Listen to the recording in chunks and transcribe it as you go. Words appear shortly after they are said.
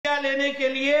लेने के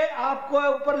लिए आपको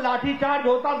ऊपर लाठीचार्ज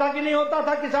होता था कि नहीं होता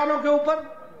था? किसानों के ऊपर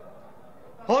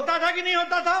होता था कि नहीं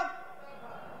होता था?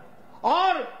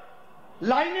 और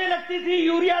लाइनें लगती थी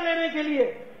यूरिया लेने के लिए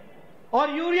और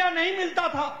यूरिया नहीं मिलता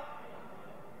था।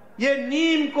 ये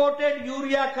नीम कोटेड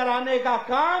यूरिया कराने का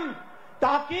काम,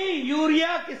 ताकि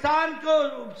यूरिया किसान को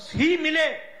ही मिले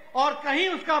और कहीं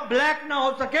उसका ब्लैक ना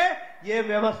हो सके, ये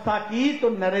व्यवस्था की तो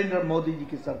नरेंद्र मोदी जी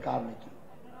की सरकार ने की।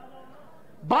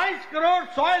 22 करोड़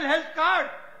सॉइल हेल्थ कार्ड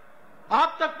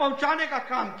आप तक पहुंचाने का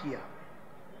काम किया।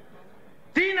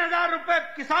 3,000 रुपए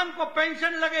किसान को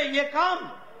पेंशन लगे, ये काम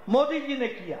मोदी जी ने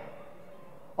किया।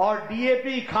 और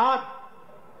डीएपी खाद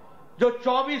जो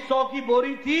 2400 की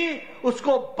बोरी थी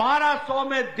उसको 1200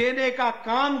 में देने का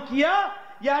काम किया।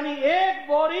 यानी एक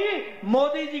बोरी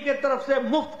मोदी जी की तरफ से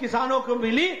मुफ्त किसानों को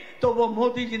मिली तो वो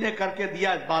मोदी जी ने करके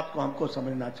दिया। इस बात को हमको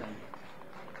समझना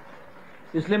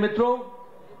चाहिए। इसलिए मित्रों,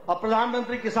 अब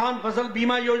प्रधानमंत्री किसान फसल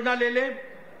बीमा योजना ले लें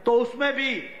तो उसमें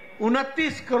भी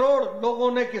 29 करोड़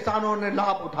लोगों ने, किसानों ने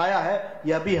लाभ उठाया है।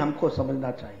 यह भी हमको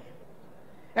समझना चाहिए।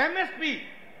 एमएसपी,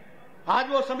 आज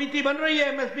वो समिति बन रही है,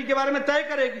 एमएसपी के बारे में तय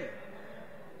करेगी।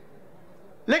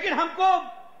 लेकिन हमको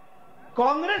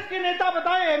कांग्रेस के नेता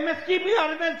बताएं, एमएसपी के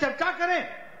बारे में चर्चा करें।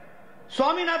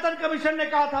 स्वामीनाथन कमीशन ने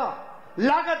कहा था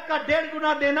लागत का 1.5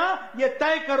 गुना देना, यह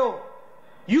तय करो।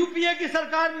 यूपीए की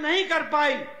सरकार नहीं कर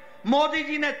पाई, मोदी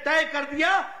जी ने तय कर दिया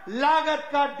लागत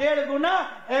का 1.5 गुना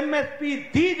एमएसपी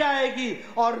दी जाएगी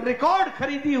और रिकॉर्ड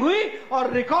खरीदी हुई और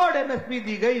रिकॉर्ड एमएसपी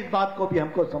दी गई। इस बात को भी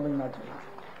हमको समझना चाहिए।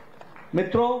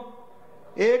 मित्रों,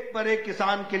 एक पर एक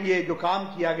किसान के लिए जो काम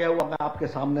किया गया वो मैं आपके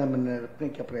सामने मैंने रखने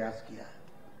का प्रयास किया है।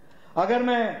 अगर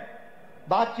मैं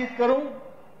बातचीत करूं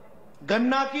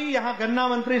गन्ना की, यहां गन्ना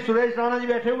मंत्री सुरेश राणा जी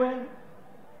बैठे हुए हैं,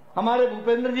 हमारे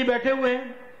भूपेंद्र जी बैठे हुए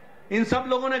हैं। इन सब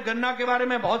लोगों ने गन्ना के बारे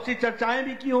में बहुत सी चर्चाएं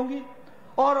भी की होंगी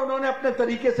और उन्होंने अपने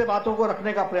तरीके से बातों को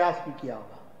रखने का प्रयास भी किया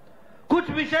होगा। कुछ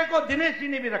विषय को दिनेश जी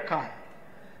ने भी रखा है।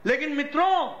 लेकिन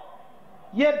मित्रों,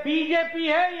 ये बीजेपी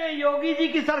है, ये योगी जी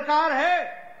की सरकार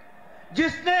है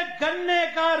जिसने गन्ने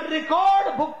का रिकॉर्ड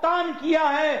भुगतान किया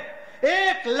है।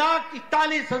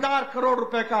 1,41,000 करोड़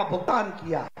रुपए का भुगतान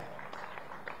किया है।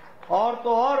 और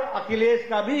तो और अखिलेश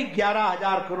का भी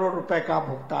 11,000 करोड़ रुपए का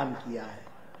भुगतान किया है।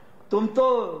 तुम तो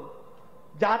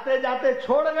जाते जाते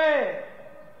छोड़ गए,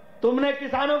 तुमने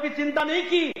किसानों की चिंता नहीं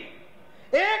की।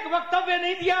 एक वक्तव्य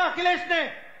नहीं दिया अखिलेश ने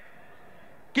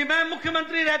कि मैं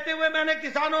मुख्यमंत्री रहते हुए मैंने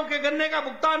किसानों के गन्ने का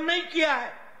भुगतान नहीं किया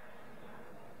है।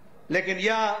 लेकिन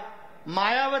यह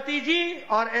मायावती जी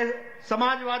और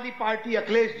समाजवादी पार्टी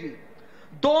अखिलेश जी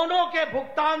दोनों के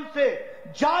भुगतान से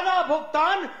ज्यादा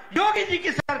भुगतान योगी जी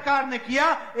की सरकार ने किया।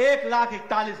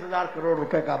 1,41,000 करोड़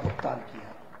रुपए का भुगतान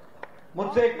किया।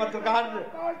 मुझसे एक पत्रकार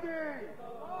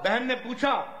बहन ने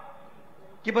पूछा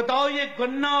कि बताओ ये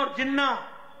गन्ना और जिन्ना।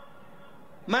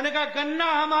 मैंने कहा गन्ना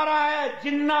हमारा है,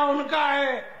 जिन्ना उनका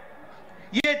है।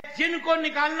 ये जिन को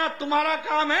निकालना तुम्हारा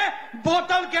काम है,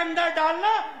 बोतल के अंदर डालना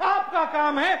आपका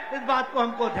काम है। इस बात को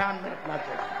हमको ध्यान में रखना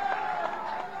चाहिए।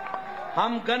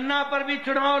 हम गन्ना पर भी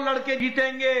चुनाव लड़के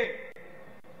जीतेंगे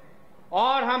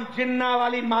और हम जिन्ना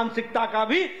वाली मानसिकता का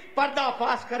भी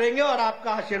पर्दाफाश करेंगे और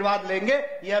आपका आशीर्वाद लेंगे।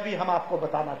 यह भी हम आपको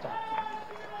बताना चाहते हैं।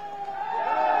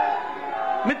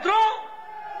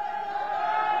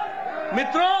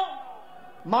 मित्रों,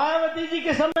 मायावती जी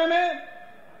के समय में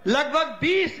लगभग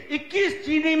 20-21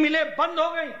 चीनी मिलें बंद हो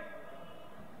गई।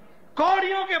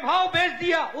 कौड़ियों के भाव बेच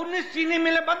दिया। 19 चीनी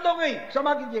मिलें बंद हो गई,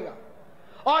 क्षमा कीजिएगा,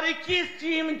 और 21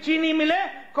 चीनी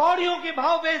मिलें कौड़ियों के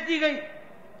भाव बेच दी गई।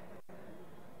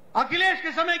 अखिलेश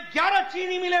के समय 11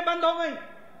 चीनी मिलें बंद हो गई।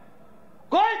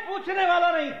 कोई पूछने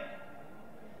वाला नहीं।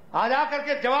 आज आकर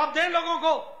के जवाब दें लोगों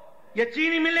को, ये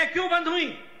चीनी मिलें क्यों बंद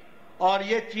हुई। और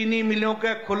ये चीनी मिलों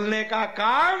के खुलने का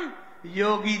काम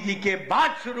योगी जी के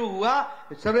बाद शुरू हुआ,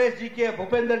 सुरेश जी के,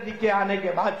 भूपेंद्र जी के आने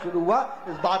के बाद शुरू हुआ।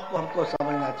 इस बात को हमको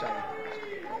समझना चाहिए।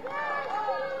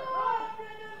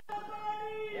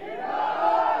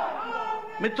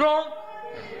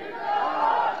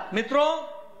 मित्रों,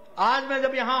 आज मैं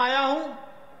जब यहां आया हूं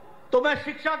तो मैं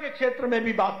शिक्षा के क्षेत्र में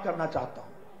भी बात करना चाहता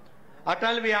हूं।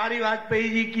 अटल बिहारी वाजपेयी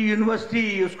जी की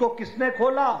यूनिवर्सिटी, उसको किसने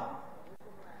खोला?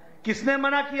 किसने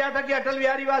मना किया था कि अटल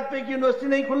बिहारी वाजपेयी की यूनिवर्सिटी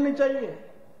नहीं खुलनी चाहिए?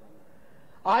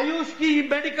 आयुष की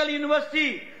मेडिकल यूनिवर्सिटी,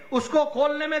 उसको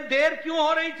खोलने में देर क्यों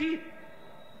हो रही थी?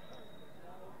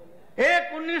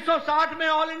 1960 में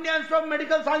all India institute of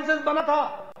medical sciences बना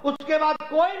था, उसके बाद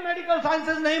कोई मेडिकल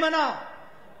साइंसेज नहीं बना।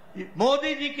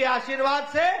 मोदी जी के आशीर्वाद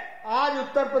से आज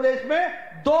उत्तर प्रदेश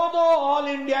में 2 all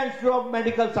India institute of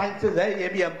medical sciences है।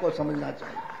 यह भी हमको समझना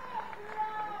चाहिए।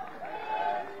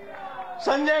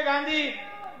 Sanjay Gandhi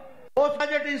post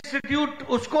graduate institute,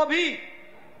 उसको भी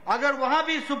अगर वहां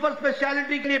भी सुपर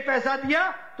स्पेशलिटी के लिए पैसा दिया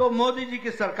तो मोदी जी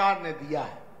की सरकार ने दिया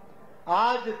है।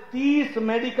 आज 30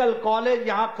 मेडिकल कॉलेज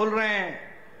यहां खुल रहे हैं,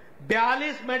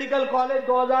 42 मेडिकल कॉलेज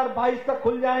 2022 तक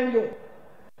खुल जाएंगे।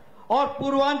 और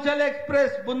Purvanchal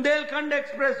express, Bundelkhand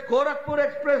express, Gorakhpur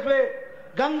expressway,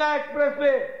 Ganga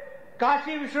expressway,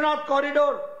 Kashi Vishwanath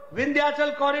corridor,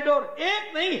 Vindhyachal corridor,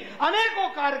 एक नहीं अनेकों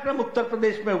कार्यक्रम उत्तर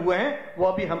प्रदेश में हुए हैं,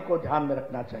 वो भी हमको ध्यान में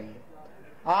रखना चाहिए।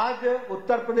 आज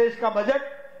उत्तर प्रदेश का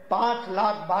बजट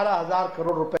 5,12,000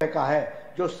 करोड़ रुपए का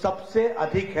है, जो सबसे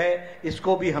अधिक है,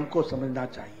 इसको भी हमको समझना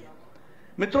चाहिए।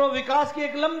 मित्रों, विकास की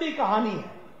एक लंबी कहानी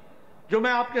है जो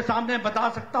मैं आपके सामने बता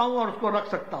सकता हूं और उसको रख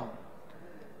सकता हूं,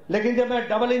 लेकिन जब मैं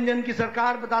डबल इंजन की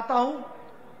सरकार बताता हूं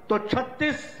तो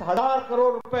 36,000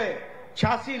 करोड़ रुपए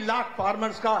 86 लाख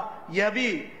फार्मर्स का यह भी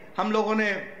हम लोगों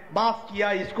ने माफ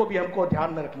किया, इसको भी हमको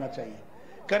ध्यान में रखना चाहिए।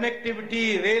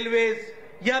 कनेक्टिविटी, रेलवेज,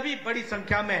 यह भी बड़ी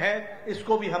संख्या में है,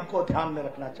 इसको भी हमको ध्यान में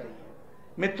रखना चाहिए।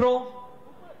 मित्रों,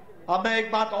 अब मैं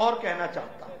एक बात और कहना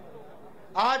चाहता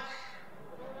हूं। आज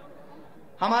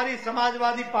हमारी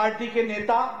समाजवादी पार्टी के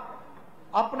नेता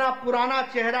अपना पुराना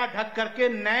चेहरा ढक करके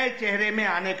नए चेहरे में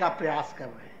आने का प्रयास कर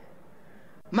रहे हैं।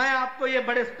 मैं आपको ये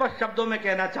बड़े स्पष्ट शब्दों में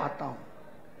कहना चाहता हूं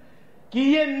कि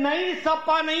ये नई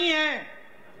सपा नहीं है,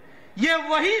 ये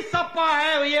वही सपा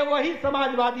है, ये वही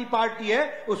समाजवादी पार्टी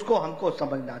है, उसको हमको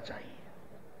समझना चाहिए।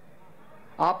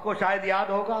 आपको शायद याद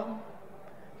होगा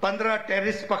 15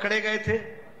 टेररिस्ट पकड़े गए थे।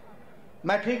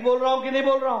 मैं ठीक बोल रहा हूं कि नहीं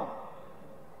बोल रहा हूं?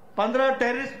 15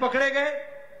 टेररिस्ट पकड़े गए,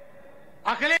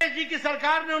 अखिलेश जी की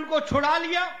सरकार ने उनको छुड़ा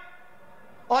लिया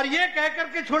और ये कहकर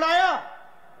के छुड़ाया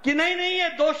कि नहीं नहीं ये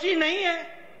दोषी नहीं है।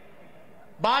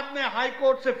 बाद में हाई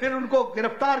कोर्ट से फिर उनको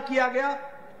गिरफ्तार किया गया।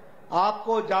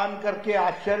 आपको जानकर के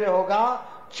आश्चर्य होगा,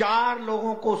 4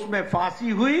 लोगों को उसमें फांसी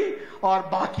हुई और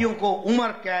बाकियों को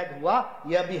उम्र कैद हुआ।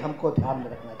 यह भी हमको ध्यान में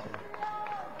रखना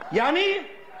चाहिए। यानी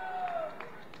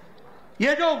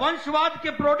ये जो वंशवाद के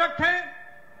प्रोडक्ट हैं,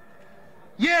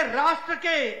 ये राष्ट्र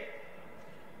के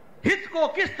हित को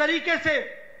किस तरीके से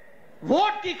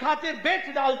वोट की खातिर बेच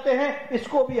डालते हैं,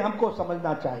 इसको भी हमको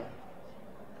समझना चाहिए।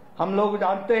 हम लोग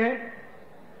जानते हैं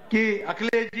कि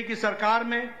अखिलेश जी की सरकार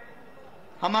में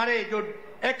हमारे जो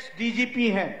एक्स डीजीपी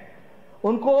हैं,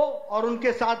 उनको और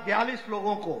उनके साथ 42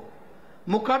 लोगों को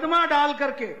मुकदमा डाल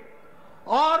करके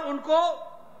और उनको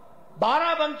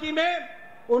बाराबंकी में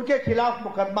उनके खिलाफ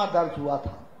मुकदमा दर्ज हुआ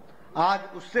था। आज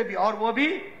उससे भी, और वो भी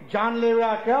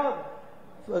जानलेवा का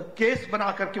केस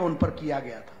बना करके उन पर किया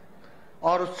गया था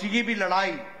और उसकी भी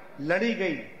लड़ाई लड़ी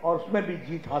गई और उसमें भी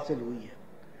जीत हासिल हुई है।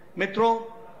 मित्रों,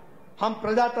 हम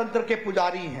प्रजातंत्र के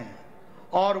पुजारी हैं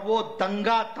और वो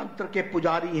दंगा तंत्र के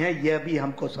पुजारी हैं, यह भी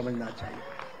हमको समझना चाहिए।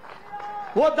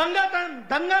 वो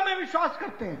दंगा में विश्वास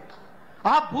करते हैं।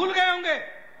 आप भूल गए होंगे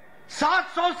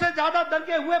 700 से ज्यादा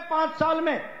दंगे हुए 5 साल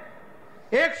में,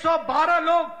 112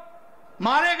 लोग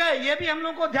मारे गए, ये भी हम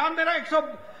लोग को ध्यान देना।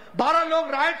 112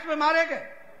 लोग राइट्स में मारे गए।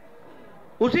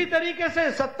 उसी तरीके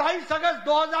से 27 अगस्त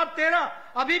 2013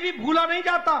 अभी भी भूला नहीं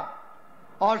जाता।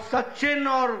 और सचिन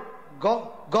और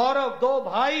गौरव, 2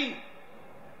 भाई,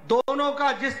 दोनों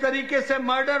का जिस तरीके से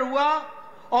मर्डर हुआ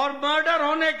और मर्डर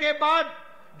होने के बाद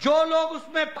जो लोग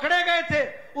उसमें पकड़े गए थे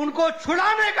उनको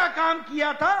छुड़ाने का काम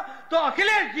किया था तो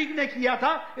अखिलेश जी ने किया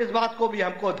था। इस बात को भी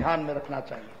हमको ध्यान में रखना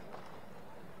चाहिए।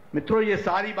 मित्रों, ये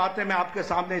सारी बातें मैं आपके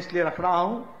सामने इसलिए रख रहा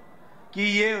हूं कि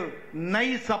ये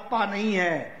नई सपा नहीं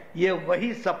है, ये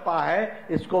वही सपा है,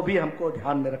 इसको भी हमको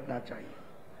ध्यान में रखना चाहिए।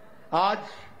 आज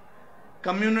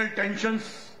कम्युनल टेंशन्स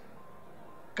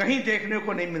कहीं देखने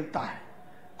को नहीं मिलता है।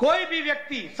 कोई भी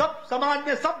व्यक्ति, सब समाज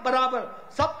में सब बराबर,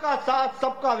 सबका साथ,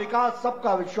 सबका विकास,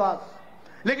 सबका विश्वास।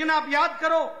 लेकिन आप याद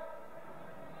करो,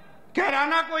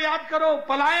 कैराना को याद करो,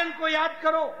 पलायन को याद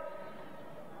करो,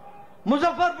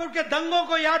 मुजफ्फरपुर के दंगों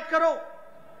को याद करो।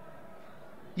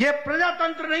 यह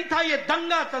प्रजातंत्र नहीं था, यह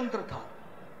दंगा तंत्र था।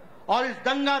 और इस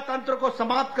दंगा तंत्र को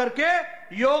समाप्त करके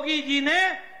योगी जी ने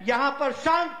यहां पर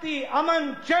शांति,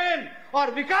 अमन, चैन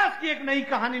और विकास की एक नई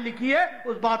कहानी लिखी है।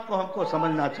 उस बात को हमको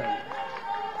समझना चाहिए।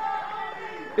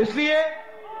 इसलिए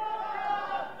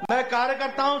मैं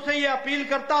कार्यकर्ताओं से यह अपील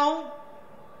करता हूं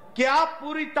कि आप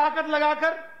पूरी ताकत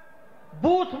लगाकर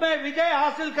बूथ में विजय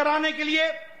हासिल कराने के लिए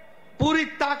पूरी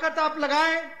ताकत आप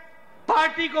लगाएं,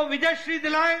 पार्टी को विजयश्री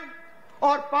दिलाएं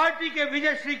और पार्टी के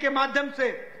विजयश्री के माध्यम से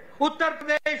उत्तर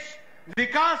प्रदेश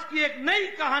विकास की एक नई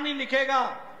कहानी लिखेगा।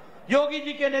 योगी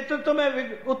जी के नेतृत्व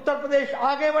में उत्तर प्रदेश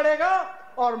आगे बढ़ेगा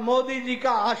और मोदी जी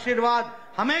का आशीर्वाद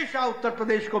हमेशा उत्तर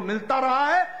प्रदेश को मिलता रहा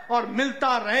है और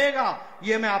मिलता रहेगा,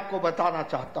 ये मैं आपको बताना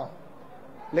चाहता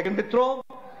हूं। लेकिन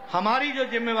मित्रों, हमारी जो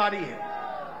जिम्मेवारी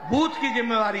है, बूथ की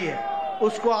जिम्मेवारी है,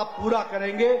 उसको आप पूरा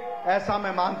करेंगे ऐसा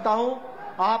मैं मानता हूं।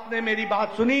 आपने मेरी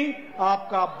बात सुनी,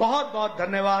 आपका बहुत बहुत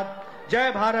धन्यवाद।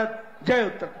 जय भारत, जय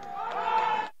उत्तर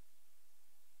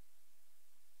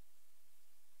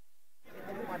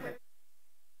प्रदेश।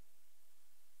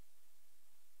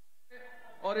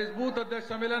 और इस बूथ अध्यक्ष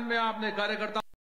सम्मेलन में आपने कार्यकर्ता